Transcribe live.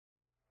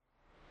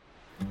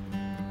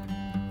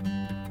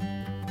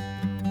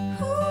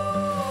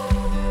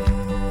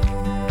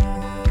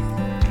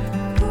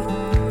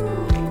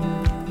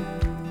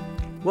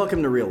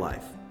Welcome to Real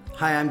Life.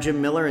 Hi, I'm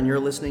Jim Miller, and you're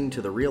listening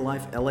to the Real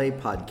Life LA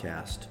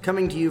podcast,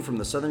 coming to you from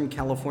the Southern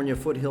California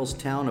foothills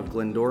town of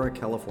Glendora,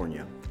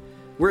 California.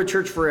 We're a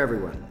church for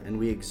everyone, and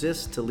we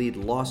exist to lead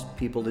lost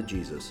people to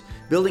Jesus,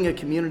 building a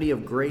community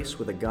of grace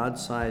with a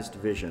God-sized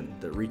vision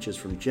that reaches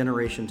from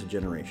generation to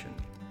generation.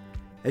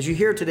 As you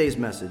hear today's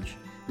message,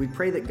 we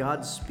pray that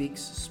God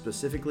speaks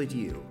specifically to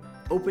you,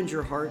 opens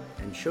your heart,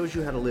 and shows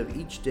you how to live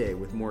each day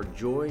with more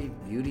joy,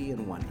 beauty,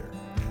 and wonder.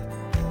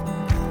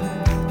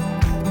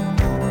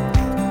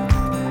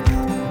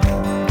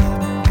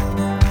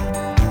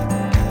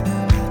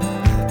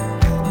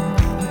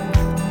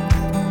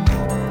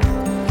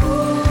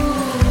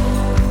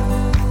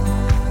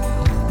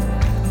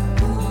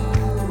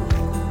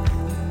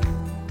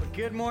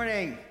 Good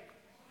morning.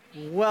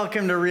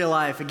 Welcome to Real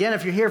Life. Again,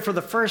 if you're here for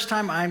the first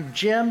time, I'm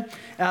Jim.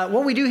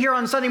 What we do here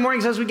on Sunday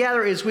mornings as we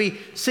gather is we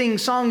sing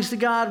songs to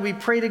God, we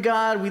pray to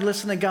God, we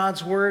listen to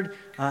God's Word,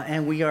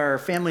 and we are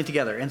family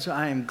together. And so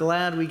I am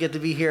glad we get to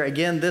be here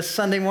again this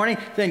Sunday morning.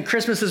 Then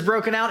Christmas is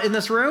broken out in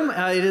this room.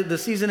 The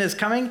season is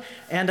coming.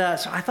 And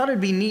so I thought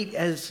it'd be neat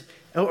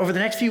over the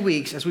next few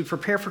weeks as we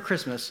prepare for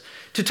Christmas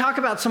to talk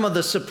about some of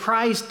the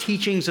surprise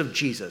teachings of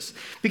Jesus.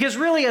 Because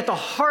really at the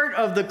heart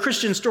of the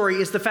Christian story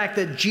is the fact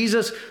that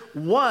Jesus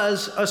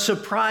was a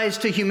surprise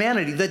to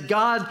humanity, that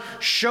God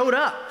showed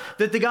up,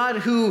 that the God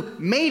who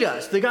made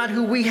us, the God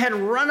who we had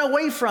run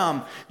away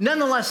from,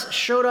 nonetheless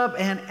showed up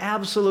and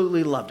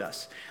absolutely loved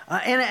us.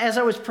 And as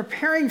I was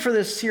preparing for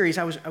this series,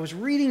 I was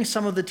reading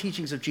some of the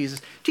teachings of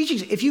Jesus.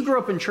 Teachings, if you grew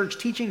up in church,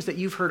 teachings that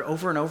you've heard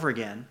over and over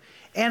again.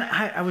 And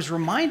I was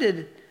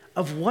reminded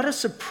of what a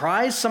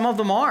surprise some of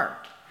them are.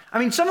 I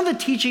mean, some of the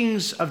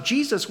teachings of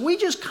Jesus, we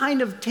just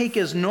kind of take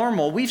as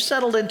normal. We've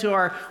settled into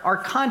our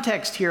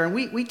context here, and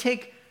we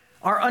take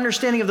our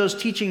understanding of those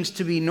teachings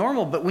to be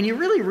normal. But when you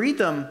really read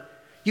them,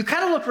 you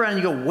kind of look around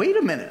and you go, wait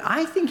a minute,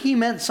 I think he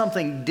meant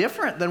something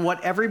different than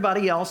what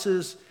everybody else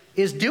is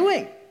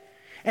doing.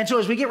 And so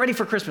as we get ready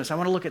for Christmas, I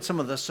want to look at some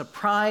of the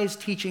surprise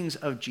teachings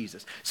of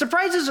Jesus.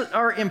 Surprises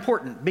are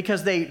important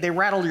because they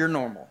rattle your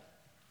normal.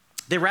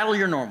 They rattle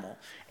your normal.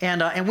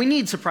 And we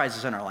need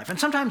surprises in our life. And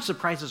sometimes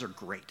surprises are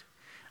great.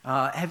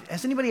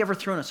 Has anybody ever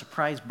thrown a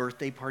surprise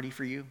birthday party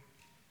for you?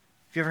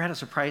 Have you ever had a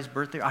surprise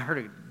birthday? I heard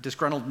a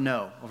disgruntled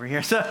no over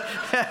here. So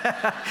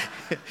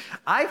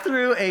I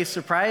threw a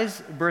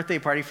surprise birthday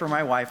party for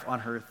my wife on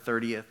her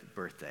 30th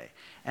birthday.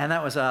 And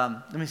that was,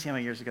 let me see how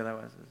many years ago that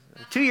was.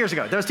 2 years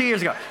ago. That was 2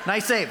 years ago.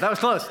 Nice save. That was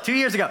close. 2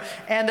 years ago.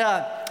 And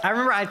I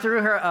remember I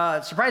threw her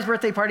a surprise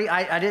birthday party.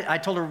 I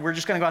told her we're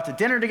just going to go out to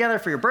dinner together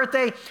for your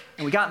birthday.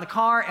 And we got in the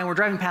car and we're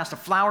driving past a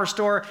flower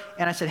store.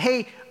 And I said,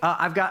 hey,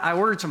 I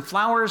ordered some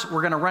flowers.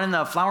 We're going to run in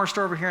the flower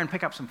store over here and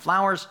pick up some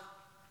flowers.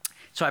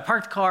 So I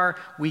parked the car.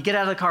 We get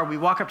out of the car. We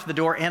walk up to the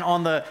door. And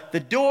on the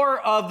door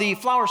of the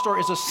flower store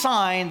is a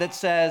sign that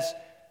says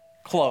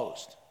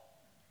closed.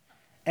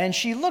 And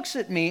she looks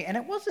at me, and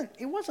it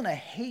wasn't a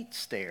hate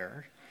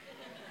stare.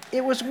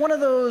 It was one of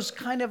those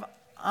kind of,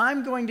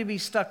 I'm going to be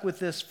stuck with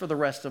this for the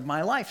rest of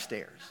my life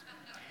stares.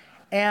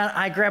 And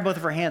I grabbed both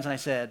of her hands and I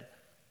said,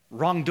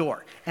 wrong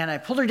door. And I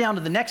pulled her down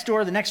to the next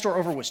door. The next door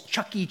over was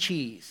Chuck E.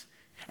 Cheese.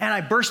 And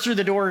I burst through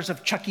the doors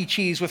of Chuck E.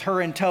 Cheese with her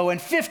in tow,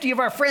 and 50 of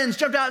our friends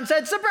jumped out and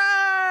said,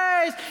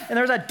 surprise! And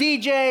there was a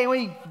DJ, and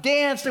we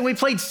danced, and we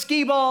played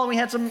skee ball, and we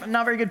had some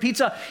not very good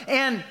pizza.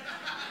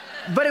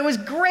 But it was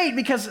great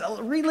because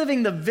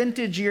reliving the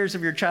vintage years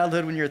of your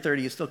childhood when you're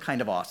 30 is still kind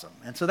of awesome.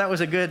 And so that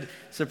was a good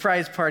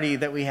surprise party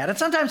that we had. And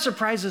sometimes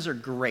surprises are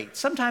great.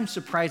 Sometimes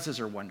surprises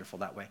are wonderful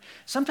that way.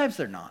 Sometimes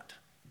they're not.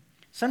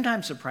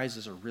 Sometimes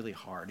surprises are really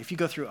hard. If you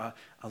go through a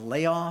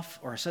layoff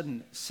or a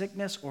sudden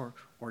sickness or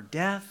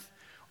death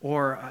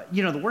or,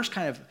 the worst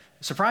kind of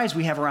surprise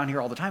we have around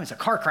here all the time is a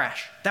car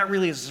crash. That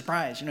really is a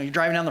surprise. You're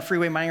driving down the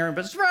freeway minding your own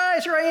business,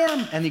 surprise, here I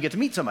am. And you get to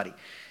meet somebody.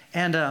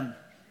 And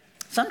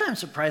sometimes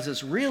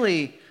surprises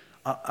really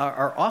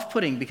are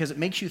off-putting because it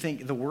makes you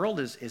think the world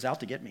is out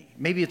to get me.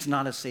 Maybe it's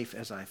not as safe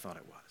as I thought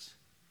it was.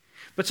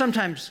 But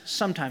sometimes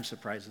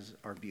surprises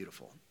are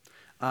beautiful.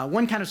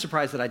 One kind of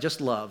surprise that I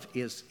just love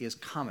is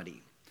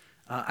comedy.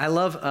 I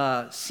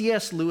love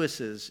C.S.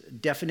 Lewis's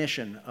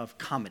definition of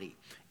comedy.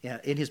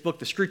 In his book,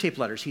 The Screwtape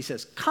Letters, he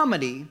says,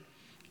 comedy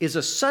is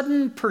a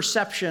sudden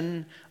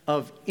perception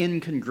of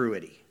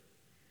incongruity.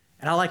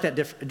 And I like that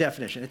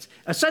definition. It's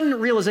a sudden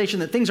realization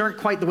that things aren't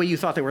quite the way you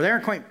thought they were. They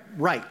aren't quite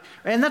right.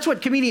 And that's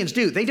what comedians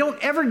do. They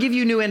don't ever give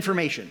you new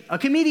information. A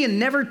comedian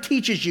never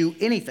teaches you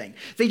anything.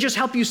 They just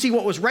help you see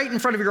what was right in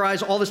front of your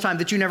eyes all this time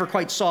that you never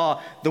quite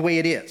saw the way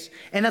it is.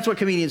 And that's what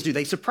comedians do.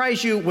 They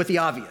surprise you with the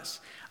obvious.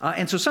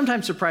 And so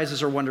sometimes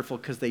surprises are wonderful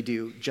because they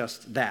do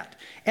just that.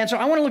 And so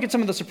I want to look at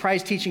some of the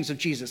surprise teachings of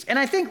Jesus. And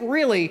I think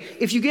really,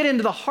 if you get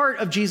into the heart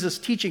of Jesus'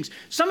 teachings,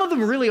 some of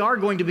them really are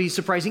going to be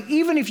surprising,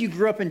 even if you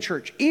grew up in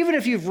church, even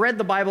if you've read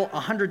the Bible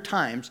 100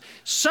 times,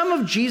 some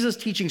of Jesus'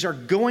 teachings are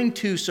going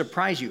to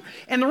surprise you.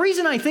 And the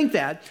reason I think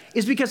that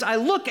is because I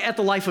look at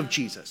the life of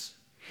Jesus,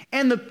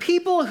 and the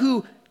people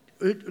who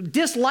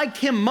disliked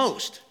him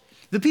most,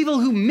 the people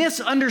who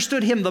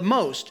misunderstood him the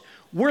most,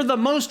 were the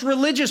most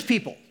religious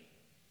people.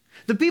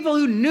 The people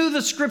who knew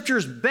the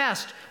scriptures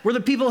best were the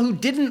people who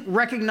didn't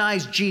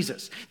recognize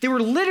Jesus. They were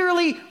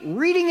literally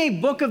reading a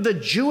book of the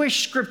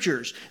Jewish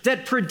scriptures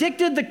that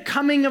predicted the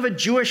coming of a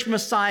Jewish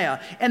Messiah,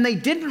 and they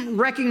didn't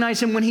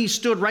recognize him when he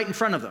stood right in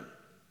front of them.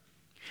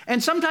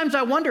 And sometimes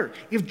I wonder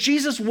if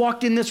Jesus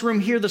walked in this room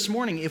here this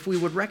morning, if we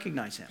would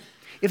recognize him.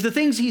 If the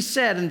things he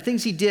said and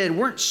things he did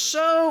weren't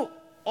so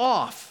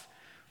off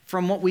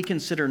from what we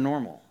consider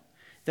normal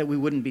that we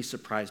wouldn't be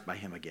surprised by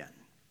him again.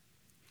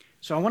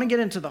 So I want to get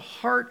into the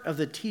heart of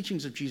the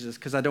teachings of Jesus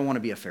because I don't want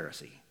to be a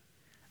Pharisee.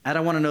 I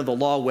don't want to know the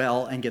law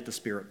well and get the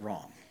Spirit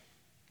wrong.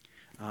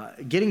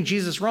 Getting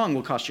Jesus wrong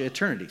will cost you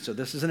eternity. So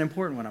this is an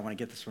important one. I want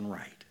to get this one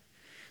right.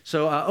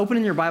 So open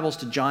in your Bibles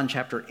to John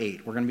chapter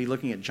 8. We're going to be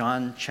looking at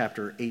John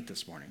chapter 8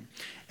 this morning.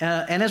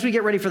 And as we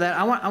get ready for that,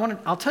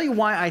 I'll tell you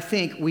why I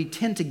think we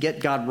tend to get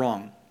God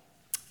wrong.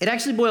 It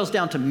actually boils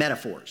down to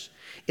metaphors.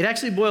 It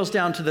actually boils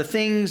down to the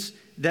things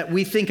that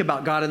we think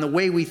about God and the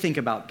way we think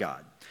about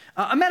God.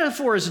 A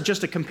metaphor is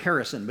just a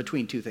comparison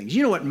between two things.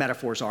 You know what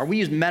metaphors are. We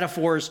use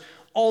metaphors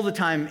all the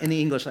time in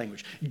the English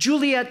language.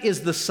 Juliet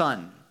is the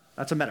sun.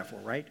 That's a metaphor,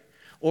 right?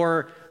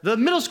 Or the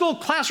middle school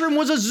classroom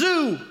was a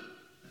zoo,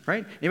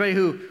 right? Anybody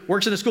who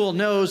works in a school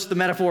knows the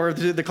metaphor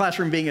of the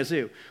classroom being a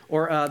zoo.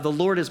 Or the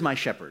Lord is my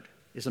shepherd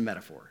is a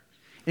metaphor.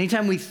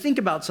 Anytime we think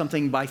about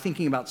something by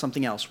thinking about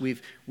something else,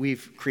 we've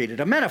created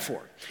a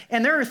metaphor.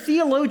 And there are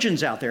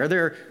theologians out there,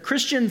 there are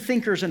Christian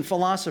thinkers and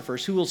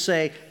philosophers who will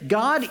say,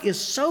 God is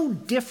so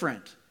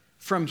different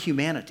from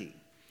humanity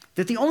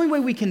that the only way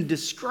we can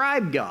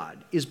describe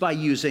God is by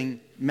using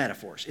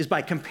metaphors, is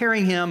by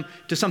comparing him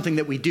to something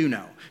that we do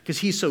know, because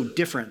he's so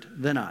different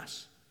than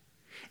us.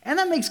 And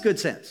that makes good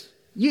sense.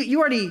 You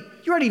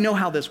already know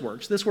how this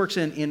works. This works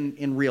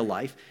in real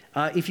life.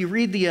 If you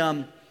read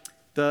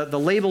the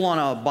label on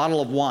a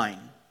bottle of wine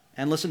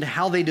and listen to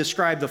how they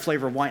describe the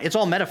flavor of wine, it's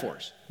all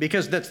metaphors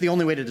because that's the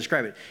only way to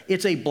describe it.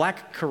 It's a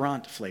black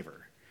currant flavor,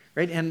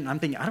 right? And I'm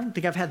thinking, I don't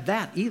think I've had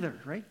that either,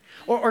 right?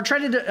 Or try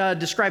to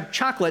describe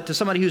chocolate to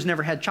somebody who's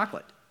never had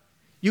chocolate.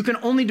 You can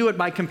only do it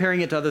by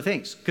comparing it to other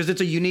things because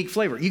it's a unique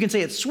flavor. You can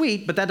say it's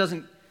sweet, but that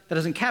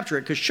doesn't capture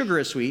it because sugar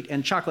is sweet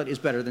and chocolate is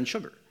better than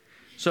sugar.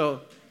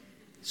 So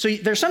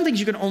there's some things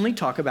you can only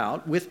talk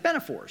about with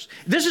metaphors.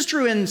 This is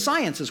true in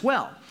science as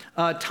well.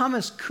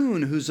 Thomas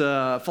Kuhn, who's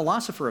a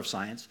philosopher of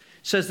science,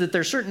 says that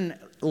there are certain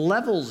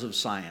levels of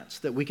science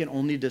that we can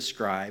only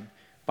describe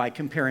by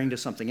comparing to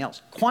something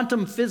else.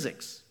 Quantum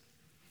physics,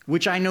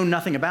 which I know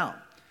nothing about,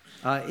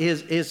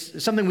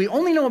 is something we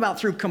only know about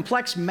through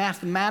complex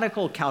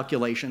mathematical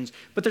calculations,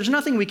 but there's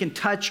nothing we can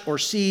touch or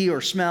see or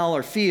smell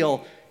or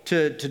feel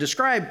to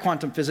describe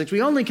quantum physics.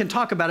 We only can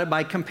talk about it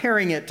by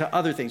comparing it to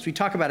other things. We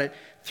talk about it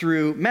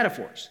through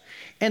metaphors.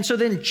 And so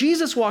then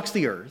Jesus walks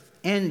the earth,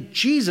 and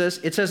Jesus,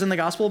 it says in the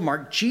Gospel of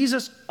Mark,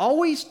 Jesus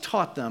always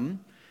taught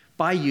them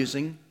by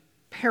using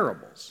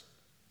parables.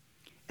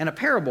 And a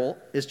parable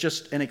is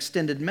just an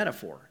extended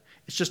metaphor.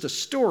 It's just a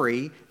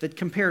story that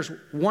compares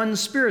one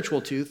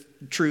spiritual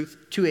truth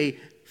to a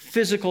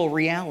physical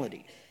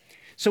reality.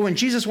 So when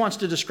Jesus wants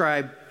to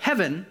describe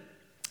heaven,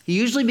 he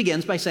usually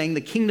begins by saying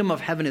the kingdom of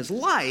heaven is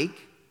like,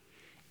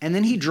 and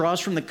then he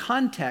draws from the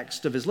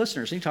context of his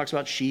listeners. And he talks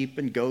about sheep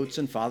and goats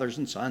and fathers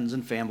and sons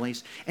and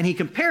families, and he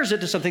compares it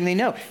to something they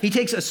know. He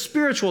takes a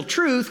spiritual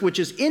truth, which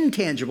is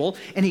intangible,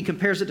 and he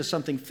compares it to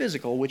something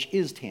physical, which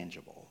is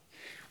tangible.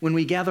 When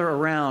we gather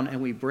around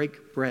and we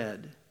break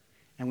bread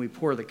and we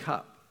pour the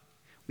cup,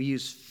 we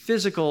use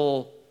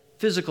physical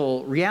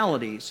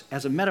realities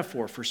as a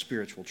metaphor for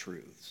spiritual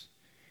truths.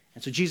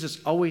 And so Jesus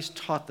always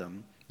taught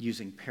them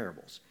using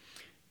parables.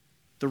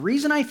 The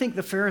reason I think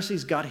the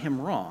Pharisees got him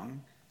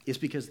wrong is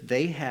because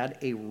they had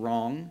a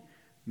wrong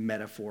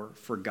metaphor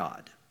for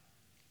God.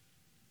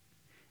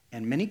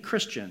 And many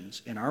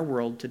Christians in our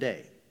world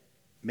today,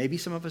 maybe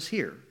some of us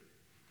here,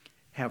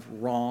 have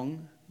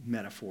wrong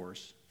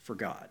metaphors for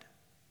God.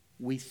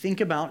 We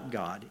think about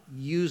God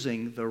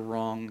using the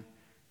wrong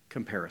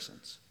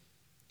comparisons.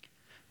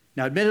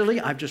 Now, admittedly,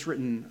 I've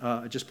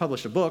just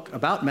published a book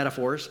about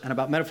metaphors and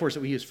about metaphors that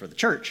we use for the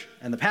church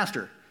and the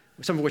pastor,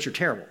 some of which are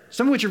terrible,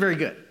 some of which are very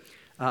good.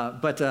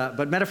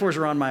 But metaphors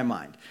are on my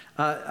mind.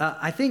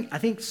 I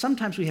think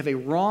sometimes we have a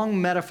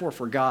wrong metaphor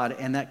for God,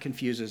 and that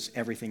confuses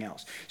everything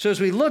else. So as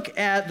we look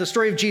at the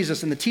story of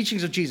Jesus and the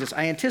teachings of Jesus,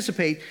 I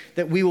anticipate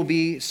that we will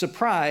be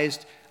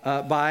surprised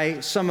by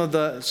some of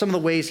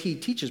the ways he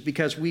teaches,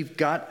 because we've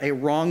got a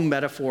wrong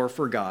metaphor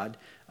for God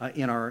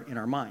in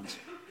our minds.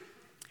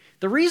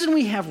 The reason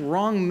we have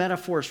wrong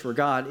metaphors for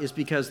God is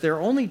because there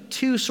are only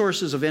two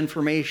sources of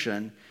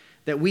information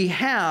that we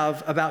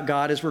have about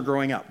God as we're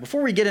growing up.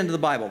 Before we get into the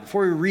Bible,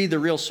 before we read the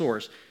real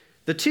source,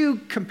 the two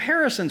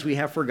comparisons we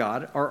have for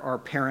God are our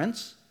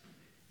parents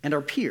and our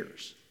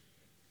peers.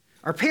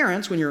 Our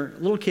parents, when you're a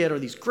little kid, are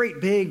these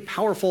great, big,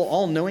 powerful,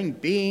 all-knowing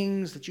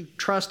beings that you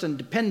trust and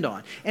depend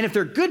on. And if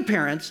they're good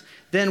parents,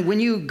 then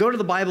when you go to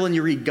the Bible and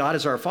you read God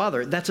as our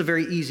Father, that's a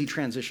very easy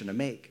transition to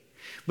make.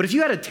 But if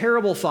you had a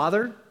terrible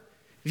father,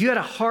 if you had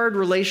a hard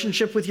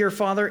relationship with your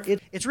father,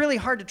 it's really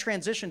hard to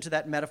transition to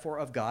that metaphor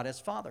of God as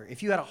Father.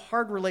 If you had a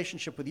hard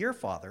relationship with your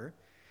father,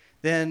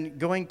 then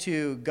going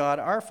to God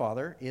our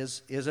Father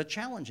is a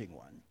challenging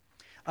one.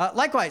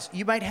 Likewise,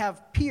 you might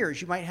have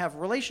peers, you might have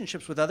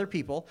relationships with other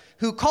people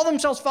who call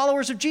themselves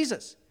followers of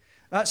Jesus.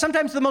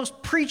 Sometimes the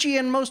most preachy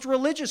and most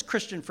religious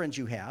Christian friends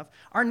you have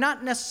are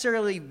not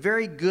necessarily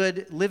very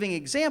good living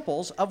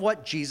examples of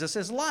what Jesus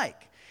is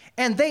like.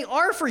 And they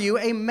are for you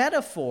a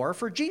metaphor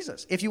for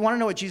Jesus. If you want to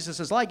know what Jesus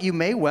is like, you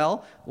may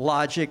well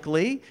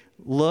logically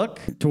look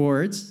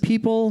towards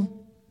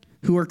people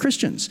who are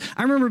Christians.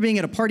 I remember being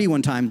at a party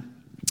one time,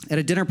 at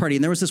a dinner party,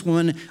 and there was this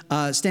woman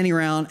standing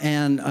around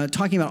and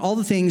talking about all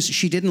the things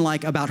she didn't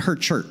like about her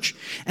church.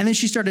 And then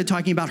she started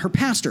talking about her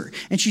pastor,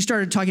 and she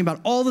started talking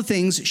about all the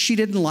things she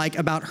didn't like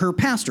about her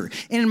pastor.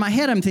 And in my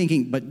head, I'm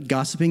thinking, but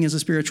gossiping is a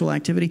spiritual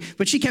activity?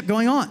 But she kept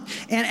going on.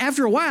 And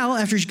after a while,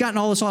 after she's gotten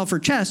all this off her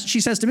chest, she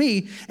says to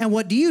me, and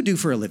what do you do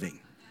for a living?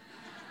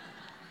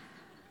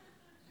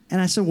 And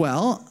I said,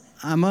 well,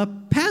 I'm a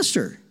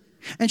pastor.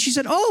 And she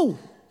said, oh,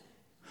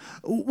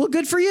 well,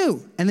 good for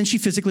you. And then she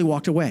physically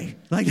walked away.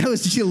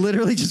 She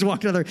literally just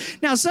walked another.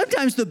 Now,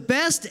 sometimes the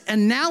best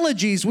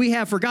analogies we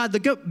have for God,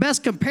 the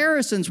best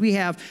comparisons we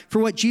have for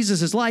what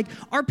Jesus is like,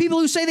 are people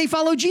who say they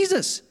follow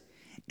Jesus.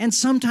 And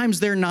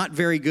sometimes they're not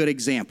very good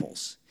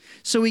examples.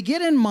 So we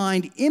get in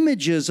mind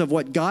images of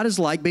what God is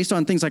like based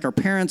on things like our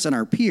parents and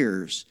our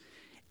peers,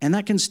 and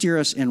that can steer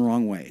us in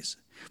wrong ways.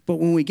 But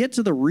when we get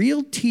to the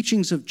real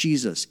teachings of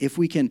Jesus, if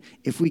we can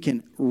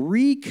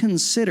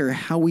reconsider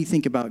how we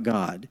think about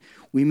God,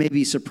 we may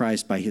be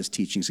surprised by his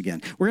teachings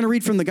again. We're going to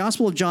read from the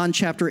Gospel of John,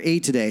 chapter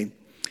 8 today,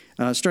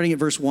 starting at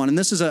verse 1. And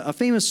this is a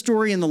famous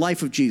story in the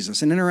life of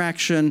Jesus, an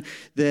interaction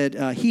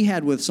that he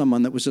had with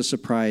someone that was a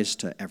surprise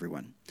to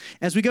everyone.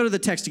 As we go to the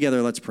text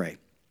together, let's pray.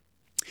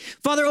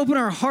 Father, open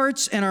our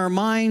hearts and our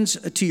minds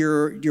to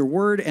your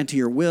word and to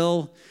your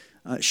will.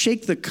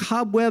 Shake the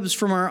cobwebs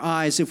from our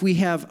eyes if we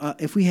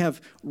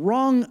have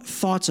wrong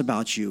thoughts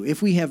about you,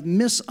 if we have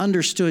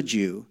misunderstood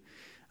you.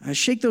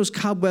 Shake those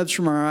cobwebs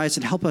from our eyes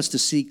and help us to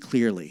see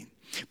clearly.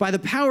 By the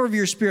power of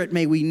your Spirit,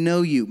 may we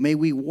know you, may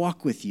we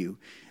walk with you,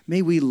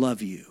 may we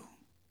love you.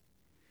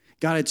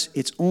 God,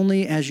 it's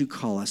only as you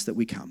call us that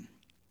we come.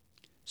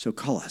 So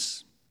call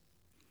us.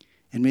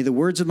 And may the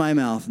words of my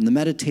mouth and the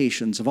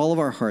meditations of all of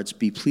our hearts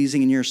be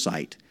pleasing in your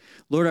sight.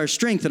 Lord, our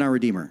strength and our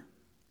Redeemer.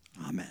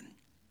 Amen.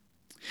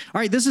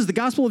 All right, this is the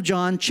Gospel of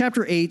John,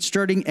 chapter 8,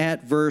 starting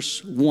at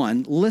verse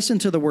 1. Listen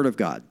to the word of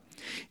God.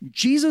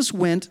 Jesus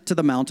went to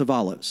the Mount of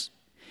Olives.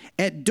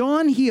 At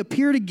dawn, he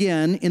appeared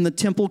again in the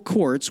temple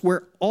courts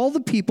where all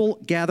the people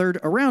gathered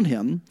around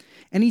him,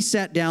 and he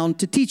sat down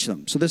to teach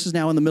them. So this is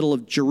now in the middle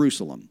of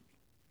Jerusalem.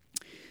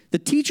 The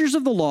teachers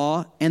of the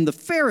law and the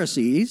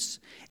Pharisees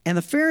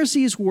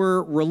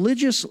were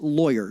religious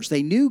lawyers.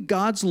 They knew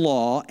God's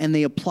law, and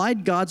they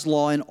applied God's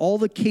law in all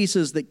the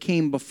cases that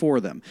came before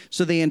them.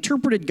 So they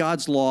interpreted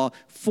God's law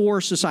for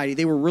society.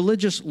 They were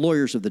religious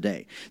lawyers of the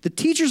day. The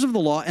teachers of the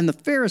law and the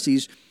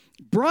Pharisees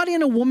brought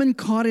in a woman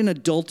caught in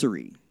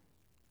adultery.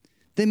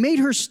 They made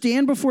her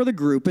stand before the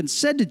group and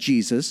said to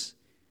Jesus,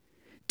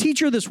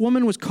 "Teacher, this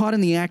woman was caught in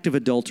the act of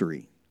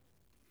adultery.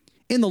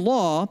 In the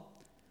law,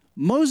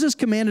 Moses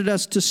commanded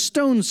us to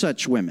stone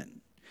such women."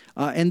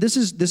 And this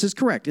is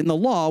correct. In the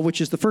law, which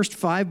is the first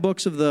 5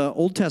 books of the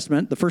Old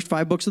Testament, the first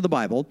 5 books of the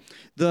Bible,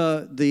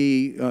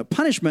 the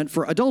punishment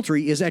for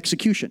adultery is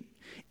execution.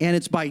 And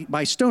it's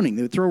by stoning.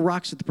 They would throw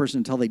rocks at the person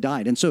until they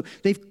died. And so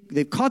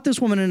they've caught this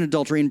woman in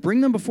adultery and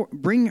bring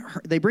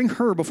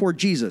her before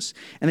Jesus.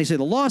 And they say,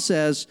 the law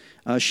says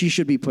she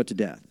should be put to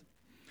death.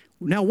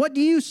 Now, what do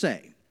you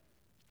say?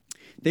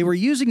 They were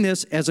using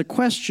this as a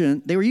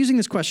question. They were using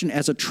this question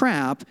as a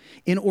trap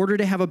in order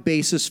to have a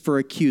basis for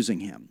accusing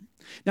him.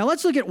 Now,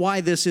 let's look at why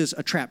this is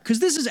a trap, because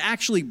this is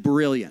actually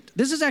brilliant.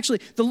 This is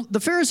actually, the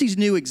Pharisees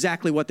knew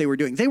exactly what they were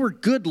doing. They were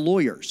good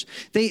lawyers.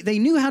 They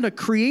knew how to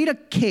create a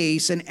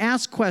case and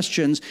ask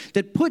questions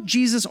that put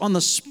Jesus on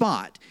the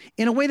spot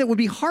in a way that would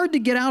be hard to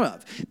get out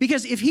of.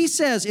 Because if he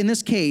says, in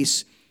this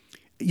case,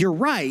 you're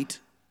right,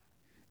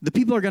 the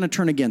people are going to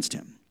turn against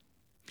him.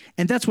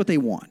 And that's what they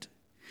want.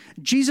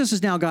 Jesus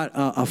has now got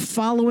a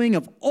following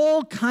of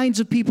all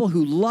kinds of people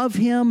who love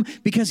him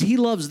because he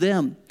loves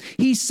them.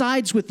 He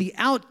sides with the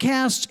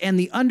outcasts and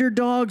the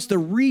underdogs, the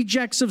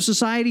rejects of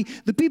society,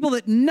 the people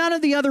that none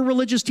of the other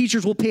religious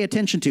teachers will pay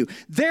attention to.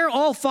 They're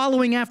all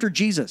following after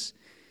Jesus.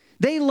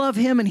 They love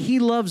him and he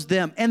loves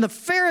them. And the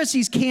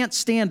Pharisees can't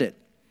stand it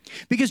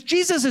because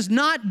Jesus is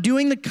not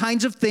doing the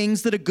kinds of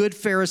things that a good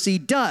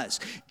Pharisee does.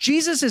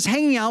 Jesus is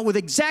hanging out with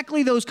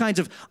exactly those kinds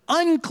of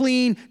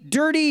unclean,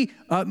 dirty,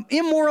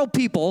 immoral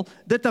people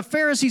that the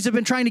Pharisees have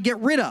been trying to get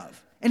rid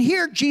of. And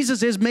here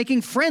Jesus is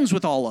making friends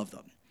with all of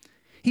them.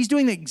 He's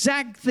doing the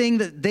exact thing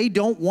that they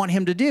don't want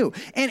him to do.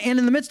 And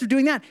in the midst of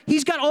doing that,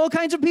 he's got all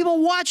kinds of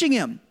people watching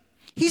him.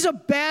 He's a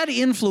bad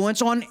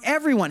influence on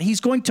everyone. He's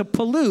going to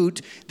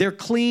pollute their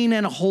clean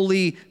and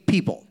holy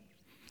people.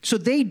 So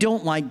they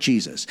don't like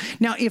Jesus.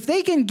 Now, if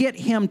they can get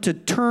him to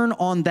turn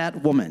on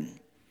that woman,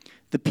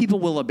 the people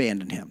will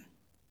abandon him.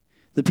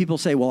 The people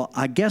say, well,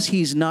 I guess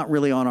he's not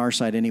really on our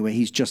side anyway.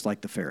 He's just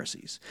like the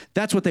Pharisees.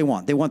 That's what they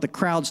want. They want the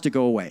crowds to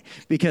go away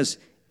because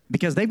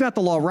because they've got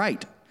the law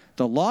right.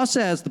 The law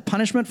says the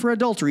punishment for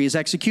adultery is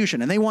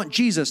execution, and they want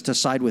Jesus to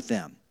side with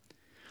them.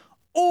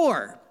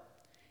 Or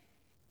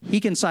he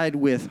can side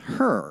with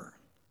her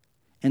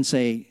and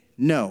say,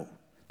 no,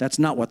 that's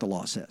not what the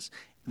law says.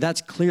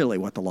 That's clearly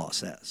what the law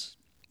says.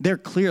 They're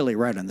clearly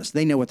right on this.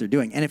 They know what they're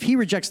doing. And if he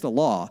rejects the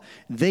law,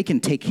 they can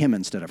take him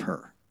instead of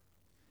her.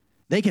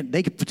 They could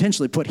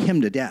potentially put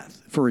him to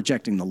death for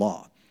rejecting the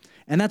law.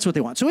 And that's what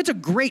they want. So it's a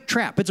great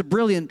trap. It's a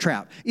brilliant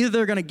trap. Either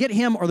they're going to get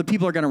him or the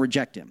people are going to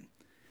reject him.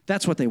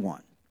 That's what they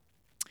want.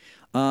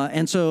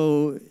 And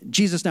so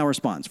Jesus now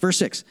responds. Verse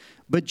 6,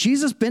 but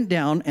Jesus bent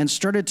down and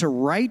started to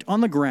write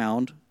on the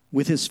ground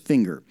with his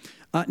finger.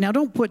 Now,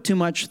 don't put too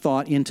much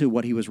thought into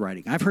what he was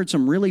writing. I've heard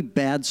some really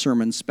bad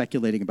sermons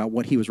speculating about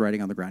what he was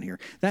writing on the ground here.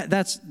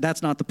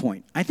 That's not the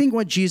point. I think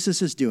what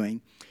Jesus is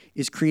doing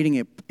is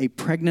creating a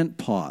pregnant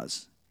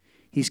pause.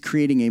 He's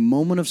creating a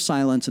moment of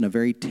silence in a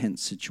very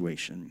tense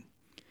situation.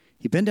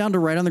 He bent down to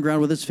write on the ground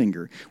with his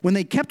finger. When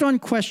they kept on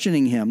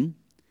questioning him,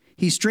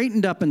 he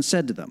straightened up and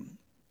said to them,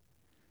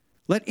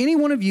 let any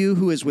one of you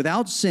who is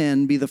without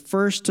sin be the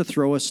first to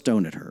throw a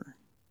stone at her.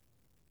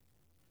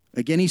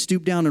 Again, he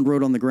stooped down and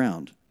wrote on the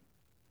ground.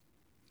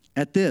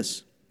 At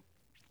this,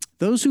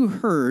 those who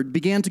heard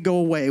began to go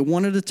away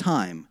one at a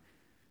time,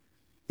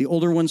 the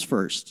older ones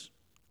first,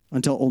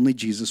 until only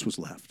Jesus was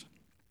left.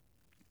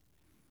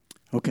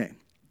 Okay,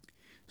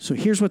 so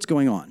here's what's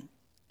going on.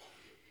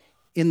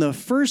 In the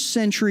first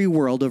century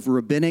world of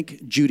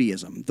rabbinic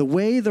Judaism, the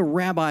way the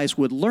rabbis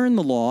would learn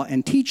the law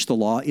and teach the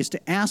law is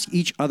to ask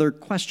each other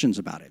questions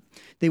about it.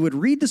 They would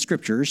read the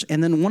scriptures,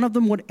 and then one of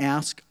them would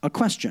ask a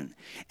question.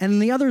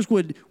 And the others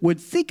would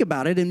think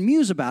about it and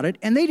muse about it,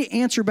 and they'd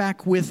answer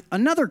back with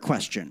another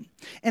question.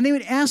 And they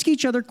would ask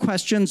each other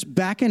questions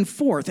back and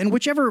forth. And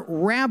whichever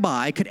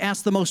rabbi could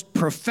ask the most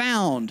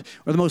profound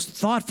or the most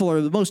thoughtful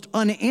or the most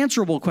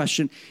unanswerable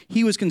question,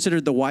 he was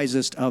considered the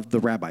wisest of the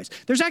rabbis.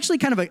 There's actually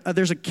kind of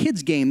there's a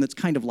kid's game that's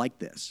kind of like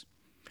this.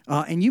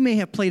 And you may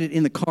have played it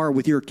in the car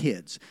with your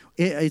kids.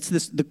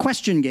 It's the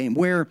question game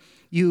where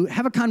you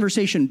have a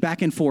conversation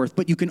back and forth,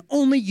 but you can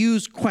only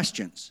use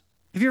questions.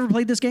 Have you ever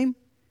played this game?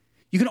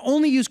 You can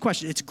only use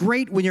questions. It's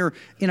great when you're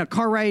in a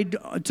car ride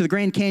to the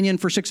Grand Canyon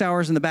for 6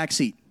 hours in the back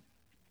seat.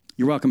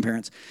 You're welcome,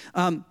 parents.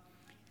 The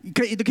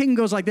game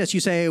goes like this. You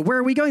say, where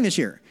are we going this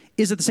year?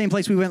 Is it the same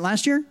place we went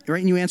last year? Right?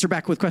 And you answer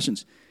back with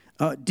questions.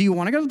 Do you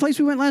want to go to the place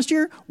we went last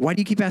year? Why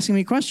do you keep asking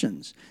me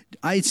questions?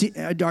 Are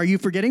you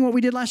forgetting what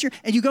we did last year?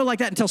 And you go like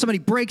that until somebody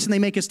breaks and they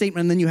make a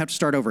statement, and then you have to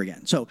start over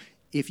again. So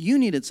if you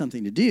needed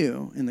something to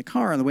do in the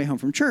car on the way home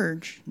from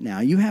church, now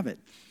you have it.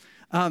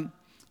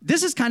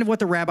 This is kind of what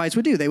the rabbis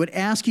would do. They would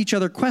ask each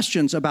other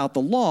questions about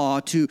the law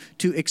to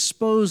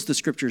expose the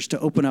scriptures, to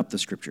open up the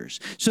scriptures.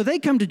 So they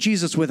come to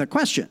Jesus with a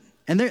question,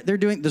 and they're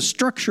doing, the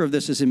structure of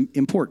this is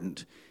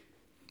important.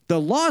 The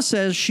law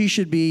says she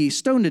should be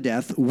stoned to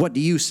death. What do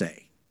you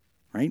say?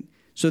 Right?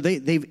 So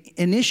they've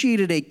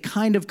initiated a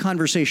kind of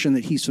conversation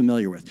that he's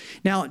familiar with.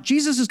 Now,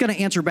 Jesus is going to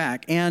answer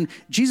back, and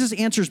Jesus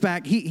answers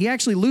back. He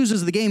actually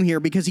loses the game here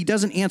because he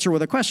doesn't answer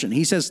with a question.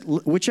 He says,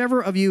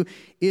 whichever of you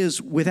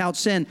is without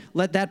sin,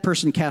 let that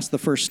person cast the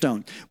first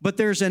stone. But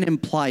there's an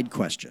implied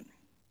question.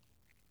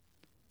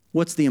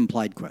 What's the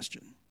implied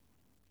question?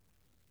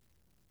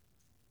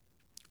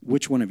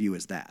 Which one of you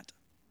is that?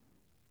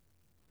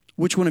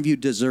 Which one of you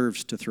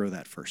deserves to throw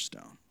that first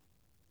stone?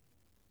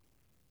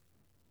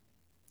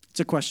 It's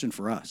a question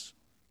for us.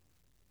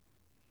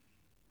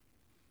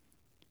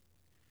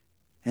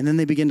 And then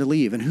they begin to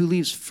leave. And who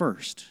leaves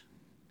first?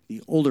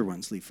 The older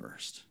ones leave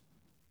first.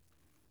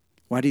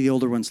 Why do the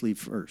older ones leave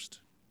first?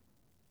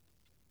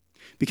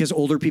 Because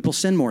older people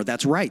sin more.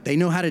 That's right. They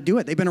know how to do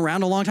it. They've been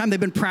around a long time. They've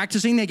been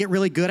practicing. They get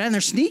really good at it. And they're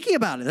sneaky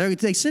about it.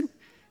 They sin.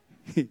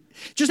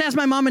 Just ask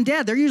my mom and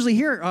dad. They're usually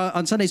here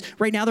on Sundays.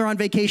 Right now they're on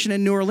vacation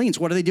in New Orleans.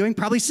 What are they doing?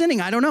 Probably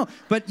sinning. I don't know.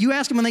 But you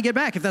ask them when they get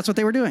back if that's what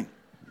they were doing.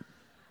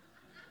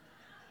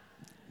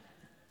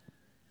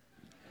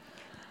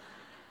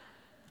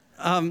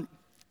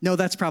 No,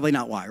 that's probably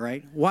not why,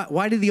 right?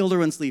 Why do the older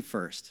ones leave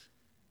first?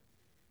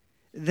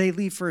 They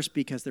leave first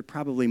because they're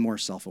probably more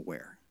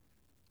self-aware,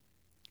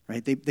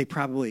 right? They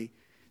probably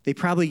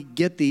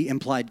get the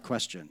implied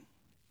question,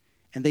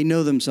 and they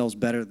know themselves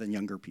better than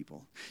younger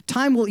people.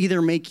 Time will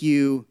either make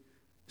you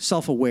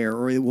self-aware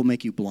or it will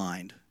make you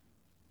blind.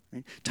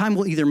 Right? Time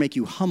will either make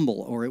you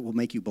humble or it will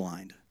make you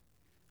blind.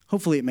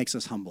 Hopefully it makes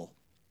us humble.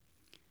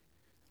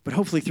 But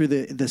hopefully through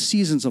the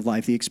seasons of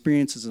life, the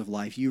experiences of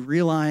life, you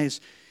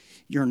realize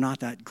you're not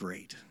that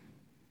great,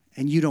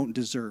 and you don't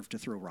deserve to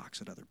throw rocks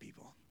at other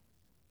people.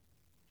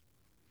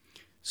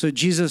 So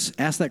Jesus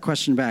asked that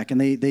question back,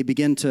 and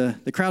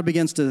the crowd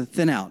begins to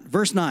thin out.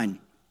 Verse 9,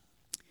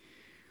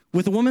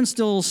 with the woman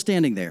still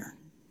standing there,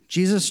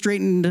 Jesus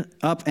straightened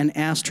up and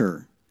asked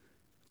her,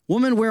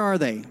 "Woman, where are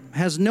they?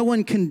 Has no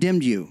one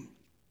condemned you?"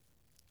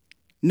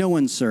 "No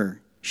one,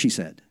 sir," she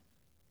said.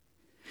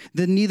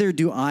 "Then neither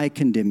do I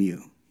condemn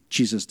you,"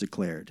 Jesus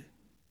declared.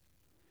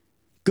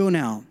 "Go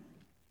now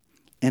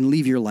and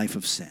leave your life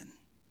of sin."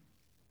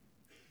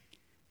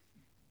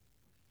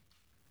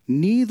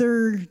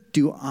 Neither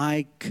do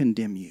I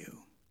condemn you.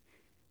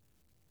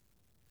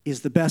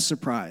 is the best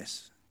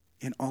surprise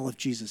in all of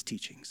Jesus'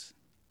 teachings.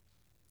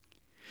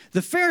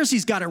 The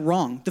Pharisees got it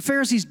wrong. The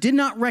Pharisees did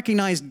not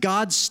recognize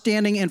God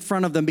standing in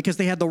front of them because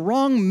they had the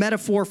wrong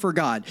metaphor for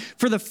God.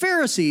 For the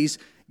Pharisees,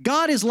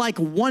 God is like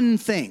one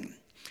thing.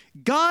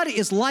 God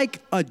is like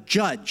a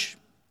judge.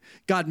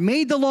 God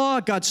made the law,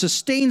 God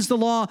sustains the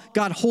law,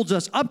 God holds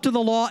us up to the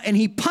law, and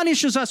he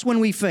punishes us when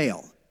we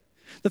fail.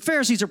 The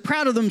Pharisees are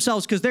proud of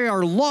themselves because they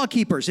are law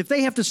keepers. If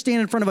they have to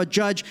stand in front of a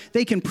judge,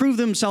 they can prove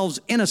themselves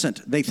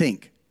innocent, they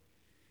think.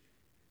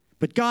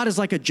 But God is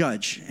like a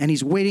judge, and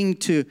he's waiting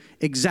to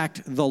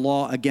exact the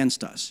law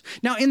against us.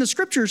 Now, in the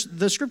scriptures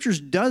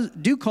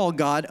do call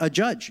God a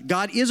judge.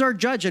 God is our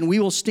judge, and we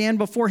will stand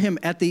before him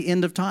at the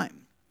end of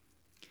time.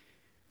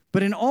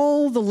 But in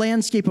all the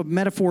landscape of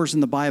metaphors in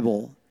the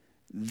Bible,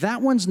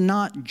 that one's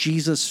not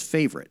Jesus'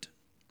 favorite.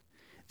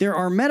 There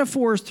are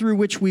metaphors through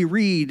which we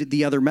read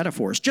the other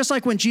metaphors. Just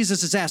like when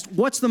Jesus is asked,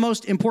 what's the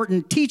most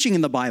important teaching in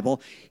the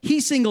Bible?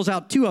 He singles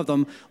out two of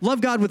them. Love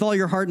God with all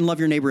your heart and love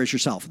your neighbor as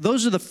yourself.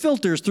 Those are the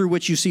filters through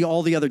which you see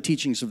all the other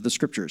teachings of the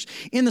scriptures.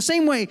 In the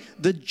same way,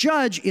 the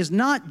judge is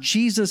not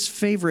Jesus'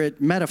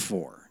 favorite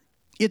metaphor.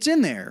 It's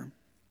in there.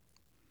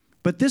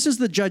 But this is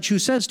the judge who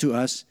says to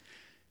us,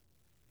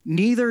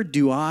 neither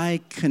do I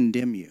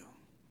condemn you.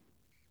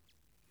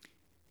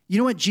 You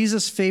know what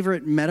Jesus'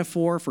 favorite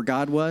metaphor for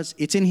God was?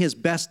 It's in his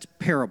best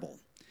parable.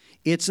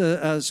 It's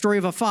a story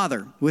of a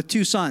father with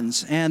two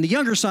sons. And the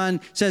younger son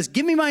says,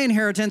 give me my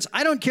inheritance.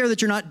 I don't care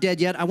that you're not dead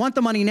yet. I want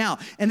the money now.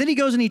 And then he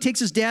goes and he takes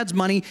his dad's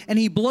money and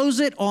he blows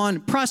it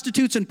on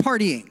prostitutes and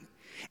partying.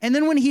 And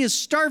then when he is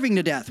starving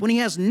to death, when he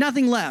has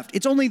nothing left,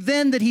 it's only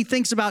then that he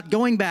thinks about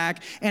going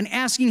back and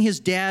asking his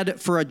dad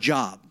for a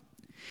job.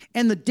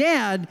 And the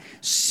dad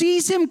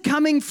sees him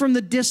coming from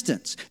the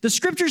distance. The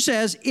scripture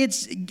says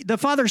the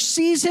father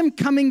sees him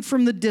coming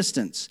from the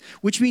distance,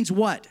 which means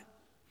what?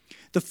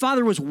 The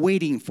father was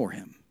waiting for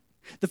him.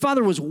 The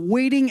father was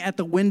waiting at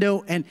the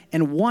window and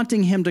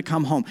wanting him to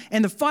come home.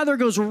 And the father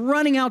goes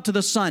running out to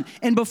the son.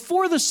 And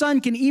before the son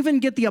can even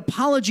get the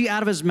apology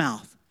out of his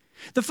mouth,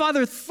 the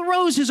father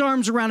throws his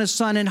arms around his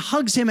son and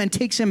hugs him and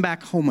takes him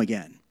back home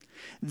again.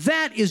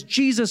 That is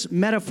Jesus'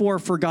 metaphor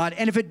for God.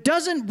 And if it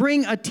doesn't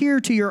bring a tear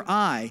to your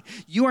eye,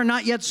 you are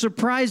not yet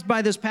surprised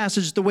by this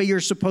passage the way you're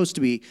supposed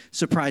to be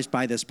surprised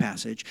by this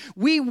passage.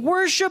 We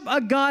worship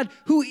a God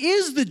who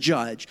is the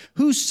judge,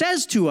 who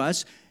says to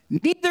us,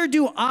 neither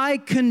do I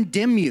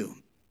condemn you.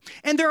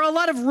 And there are a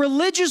lot of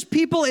religious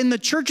people in the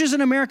churches in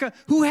America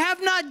who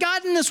have not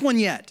gotten this one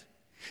yet.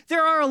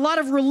 There are a lot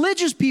of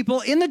religious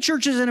people in the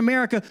churches in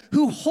America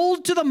who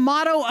hold to the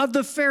motto of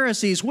the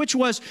Pharisees, which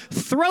was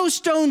throw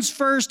stones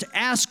first,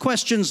 ask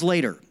questions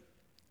later.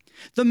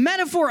 The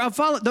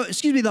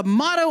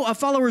motto of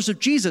followers of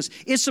Jesus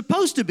is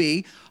supposed to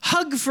be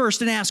hug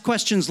first and ask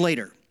questions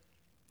later.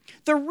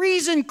 The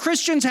reason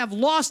Christians have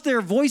lost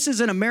their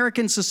voices in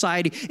American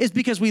society is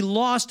because we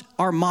lost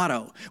our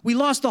motto. We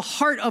lost the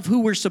heart of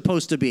who we're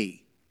supposed to be.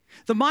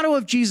 The motto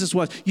of Jesus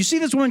was, you see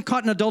this woman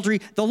caught in adultery?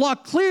 The law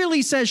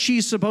clearly says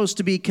she's supposed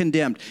to be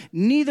condemned.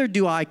 Neither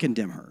do I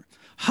condemn her.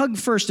 Hug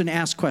first and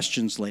ask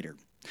questions later.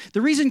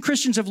 The reason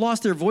Christians have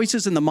lost their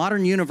voices in the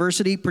modern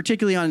university,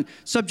 particularly on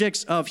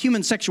subjects of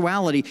human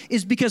sexuality,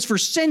 is because for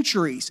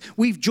centuries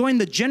we've joined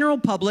the general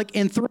public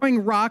in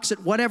throwing rocks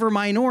at whatever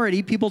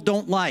minority people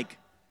don't like.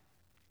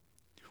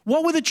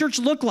 What would the church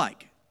look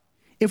like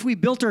if we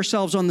built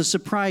ourselves on the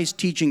surprise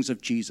teachings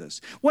of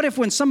Jesus? What if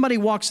when somebody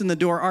walks in the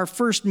door, our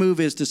first move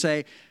is to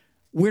say,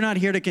 we're not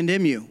here to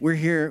condemn you. We're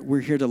here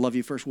to love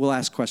you first. We'll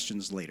ask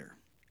questions later.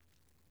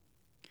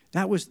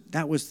 That was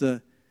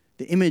the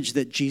image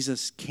that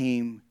Jesus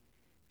came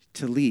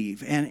to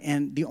leave.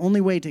 And the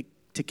only way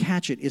to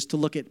catch it is to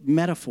look at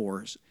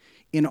metaphors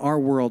in our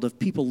world of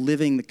people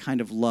living the kind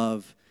of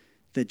love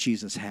that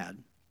Jesus had.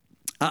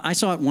 I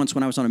saw it once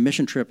when I was on a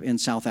mission trip in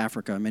South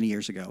Africa many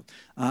years ago.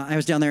 I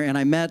was down there and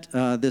I met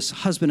this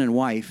husband and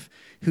wife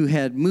who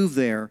had moved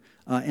there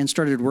and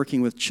started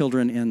working with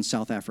children in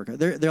South Africa.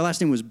 Their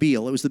last name was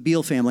Beale. It was the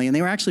Beale family, and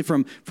they were actually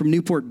from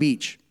Newport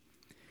Beach.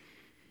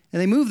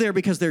 And they moved there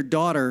because their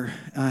daughter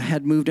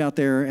had moved out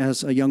there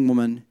as a young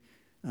woman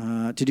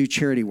to do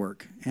charity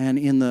work. And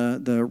in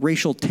the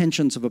racial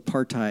tensions of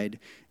apartheid,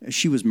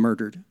 she was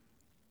murdered.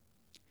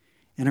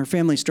 And her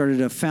family started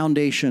a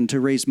foundation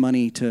to raise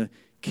money to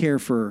care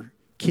for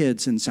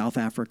kids in South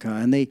Africa.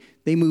 And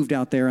they moved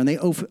out there and they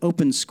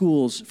opened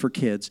schools for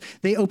kids.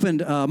 They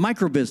opened a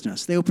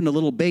micro-business. They opened a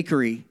little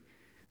bakery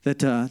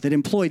that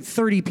employed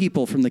 30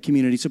 people from the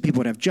community so people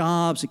would have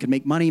jobs, they could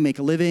make money, make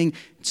a living,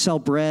 sell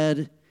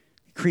bread,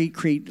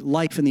 create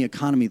life in the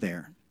economy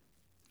there.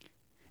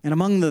 And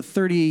among the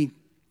 30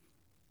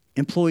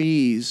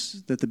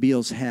 employees that the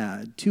Beals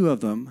had, 2 of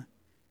them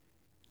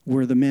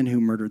were the men who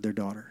murdered their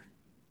daughter.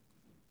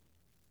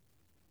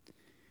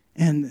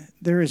 And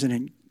there is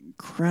an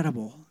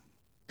incredible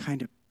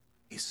kind of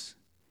grace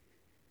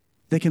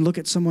that can look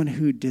at someone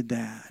who did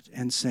that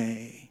and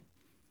say,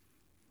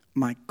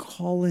 my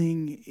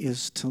calling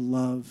is to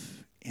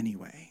love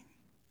anyway.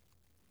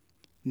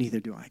 Neither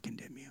do I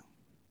condemn you.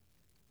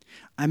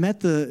 I met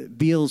the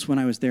Beals when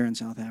I was there in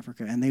South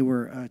Africa, and they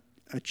were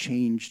a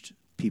changed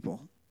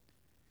people.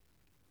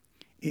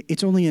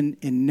 It's only in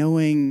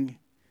knowing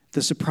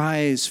the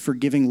surprise,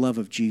 forgiving love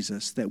of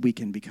Jesus that we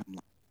can become like.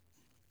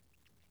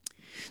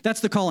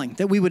 That's the calling,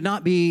 that we would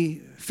not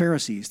be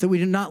Pharisees, that we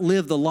do not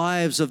live the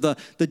lives of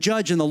the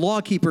judge and the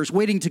law keepers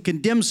waiting to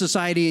condemn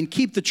society and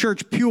keep the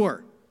church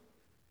pure.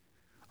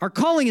 Our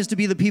calling is to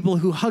be the people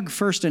who hug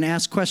first and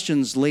ask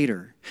questions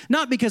later.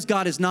 Not because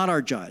God is not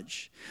our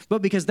judge,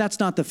 but because that's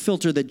not the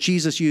filter that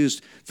Jesus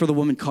used for the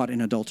woman caught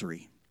in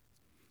adultery.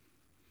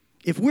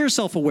 If we're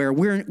self-aware,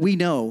 we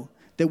know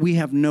that we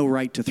have no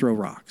right to throw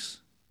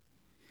rocks.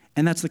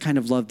 And that's the kind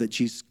of love that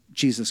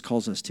Jesus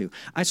calls us to.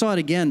 I saw it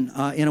again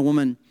in a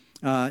woman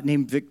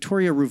named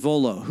Victoria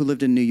Ruvolo, who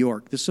lived in New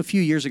York. This is a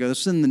few years ago.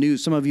 This is in the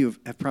news. Some of you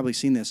have probably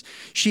seen this.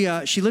 She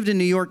lived in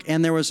New York,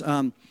 and there was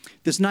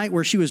this night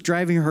where she was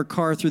driving her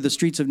car through the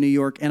streets of New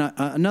York, and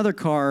another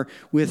car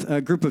with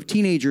a group of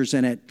teenagers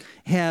in it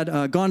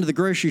had gone to the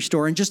grocery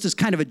store, and just as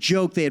kind of a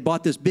joke, they had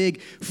bought this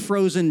big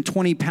frozen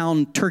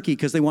 20-pound turkey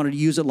because they wanted to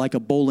use it like a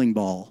bowling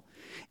ball.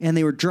 And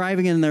they were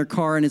driving in their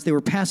car, and as they were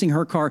passing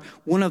her car,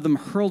 one of them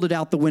hurled it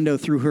out the window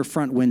through her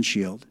front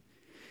windshield.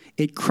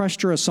 It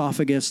crushed her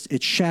esophagus.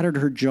 It shattered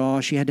her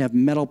jaw. She had to have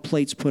metal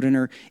plates put in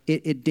her.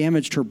 It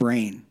damaged her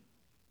brain.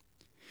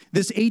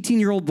 This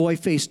 18-year-old boy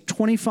faced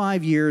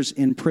 25 years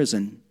in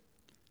prison.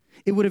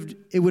 It would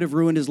have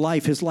ruined his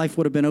life. His life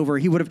would have been over.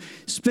 He would have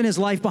spent his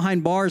life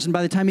behind bars, and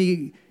by the time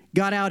he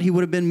got out, he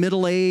would have been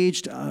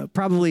middle-aged,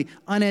 probably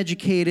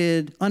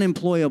uneducated,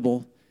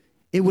 unemployable.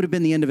 It would have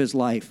been the end of his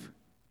life.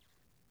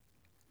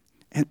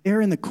 And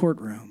there in the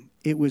courtroom,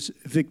 it was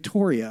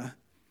Victoria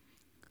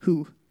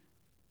who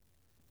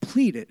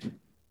pleaded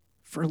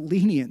for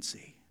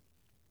leniency,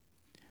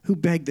 who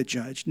begged the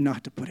judge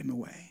not to put him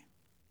away.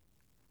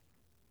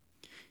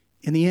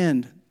 In the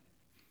end,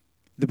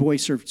 the boy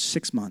served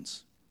 6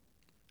 months,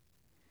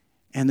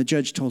 and the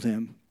judge told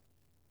him,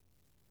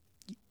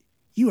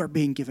 "You are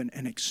being given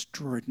an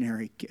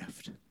extraordinary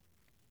gift."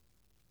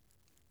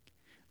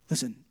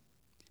 Listen,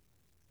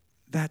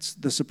 that's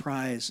the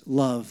surprise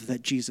love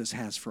that Jesus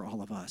has for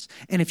all of us.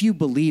 And if you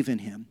believe in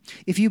him,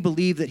 if you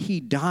believe that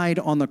he died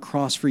on the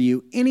cross for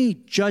you, any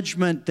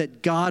judgment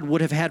that God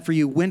would have had for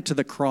you went to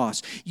the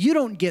cross. You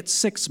don't get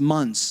 6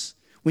 months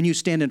when you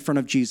stand in front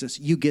of Jesus.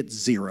 You get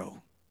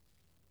 0.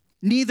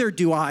 Neither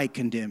do I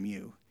condemn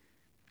you,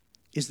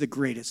 is the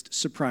greatest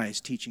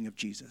surprise teaching of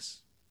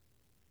Jesus.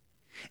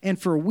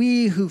 And for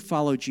we who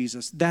follow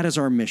Jesus, that is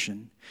our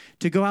mission,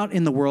 to go out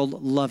in the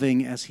world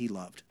loving as he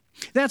loved.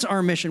 That's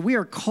our mission. We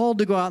are called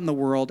to go out in the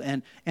world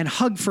and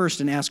hug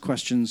first and ask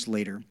questions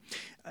later.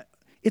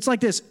 It's like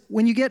this.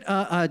 When you get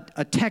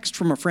a text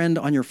from a friend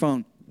on your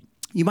phone,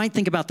 you might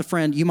think about the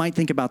friend, you might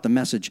think about the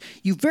message.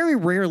 You very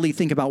rarely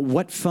think about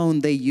what phone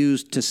they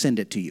used to send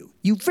it to you.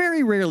 You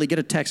very rarely get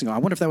a text and go, I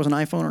wonder if that was an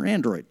iPhone or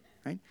Android,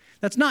 right?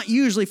 That's not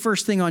usually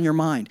first thing on your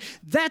mind.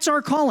 That's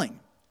our calling.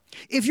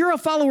 If you're a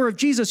follower of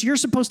Jesus, you're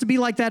supposed to be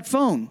like that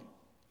phone.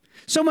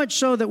 So much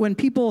so that when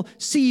people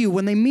see you,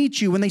 when they meet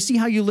you, when they see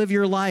how you live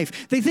your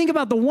life, they think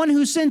about the one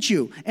who sent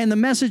you and the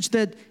message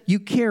that you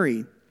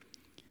carry,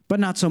 but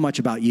not so much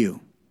about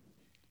you.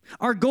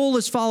 Our goal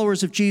as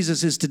followers of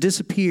Jesus is to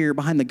disappear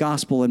behind the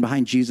gospel and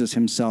behind Jesus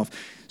himself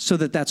so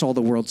that that's all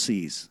the world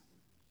sees.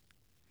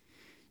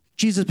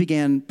 Jesus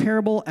began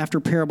parable after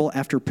parable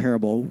after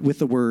parable with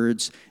the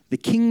words, "The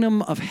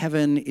kingdom of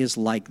heaven is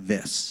like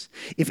this."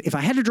 If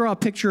I had to draw a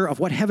picture of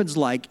what heaven's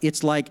like,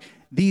 it's like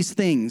these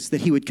things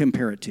that he would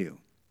compare it to.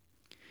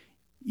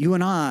 You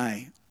and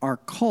I are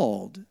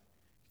called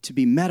to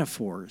be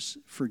metaphors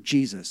for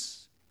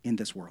Jesus in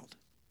this world.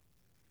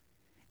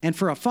 And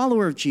for a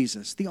follower of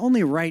Jesus, the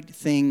only right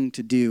thing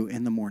to do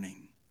in the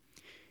morning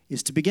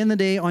is to begin the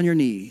day on your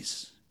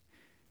knees,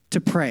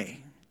 to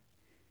pray,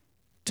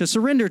 to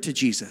surrender to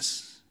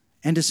Jesus,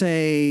 and to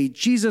say,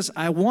 Jesus,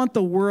 I want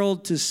the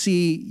world to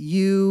see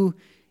you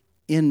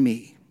in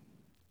me.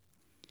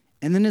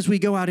 And then as we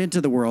go out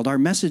into the world, our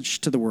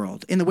message to the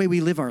world, in the way we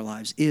live our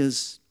lives,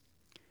 is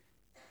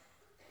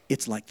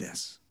it's like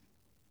this.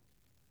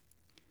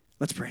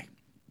 Let's pray.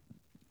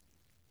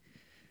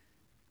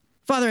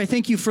 Father, I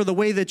thank you for the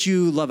way that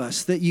you love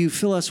us, that you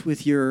fill us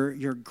with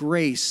your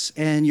grace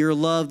and your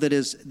love that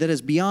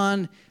is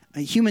beyond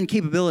human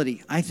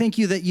capability. I thank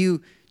you that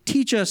you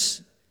teach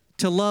us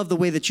to love the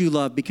way that you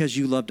love because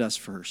you loved us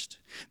first.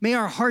 May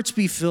our hearts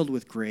be filled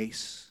with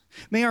grace.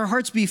 May our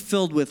hearts be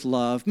filled with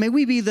love. May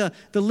we be the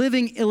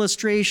living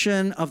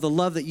illustration of the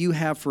love that you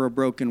have for a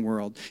broken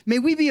world. May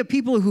we be a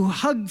people who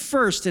hug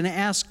first and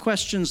ask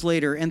questions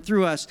later. And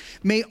through us,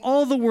 may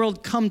all the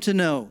world come to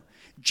know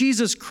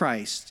Jesus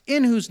Christ,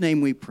 in whose name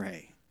we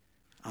pray.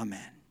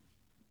 Amen.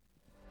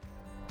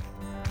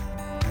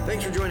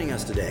 Thanks for joining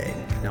us today.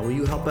 Now, will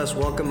you help us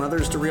welcome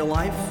others to Real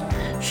Life?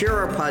 Share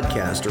our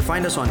podcast or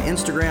find us on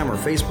Instagram or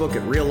Facebook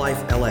at Real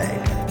Life LA.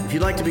 If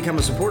you'd like to become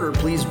a supporter,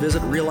 please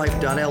visit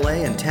reallife.la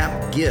and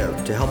tap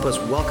Give to help us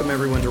welcome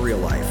everyone to Real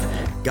Life.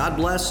 God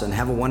bless and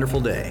have a wonderful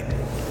day.